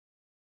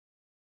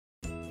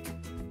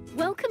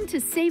Welcome to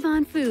Save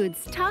On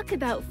Foods. Talk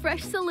about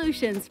fresh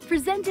solutions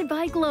presented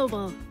by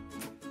Global.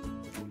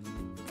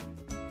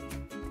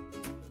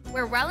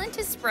 We're well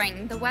into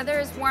spring, the weather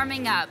is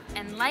warming up,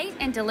 and light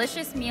and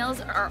delicious meals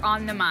are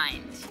on the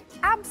mind.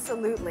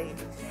 Absolutely.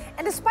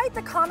 And despite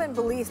the common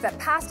belief that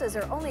pastas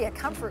are only a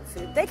comfort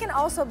food, they can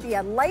also be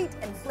a light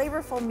and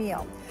flavorful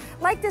meal,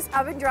 like this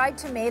oven-dried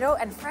tomato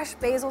and fresh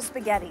basil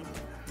spaghetti.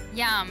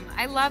 Yum,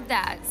 I love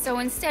that. So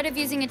instead of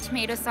using a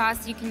tomato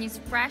sauce, you can use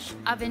fresh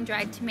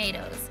oven-dried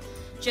tomatoes.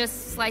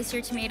 Just slice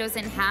your tomatoes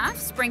in half,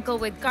 sprinkle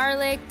with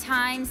garlic,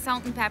 thyme,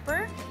 salt and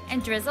pepper,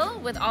 and drizzle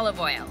with olive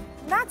oil.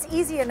 That's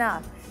easy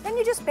enough. Then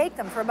you just bake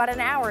them for about an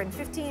hour and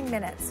 15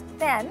 minutes.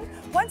 Then,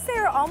 once they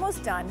are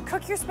almost done,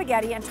 cook your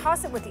spaghetti and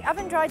toss it with the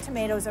oven-dried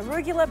tomatoes,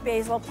 arugula,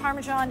 basil,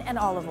 parmesan, and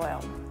olive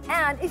oil.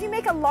 And if you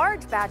make a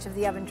large batch of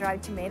the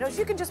oven-dried tomatoes,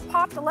 you can just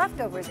pop the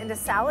leftovers into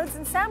salads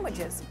and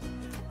sandwiches.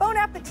 Bon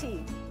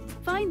appetit!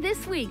 Find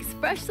this week's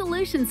Fresh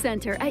Solution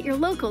Center at your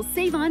local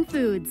Save On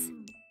Foods.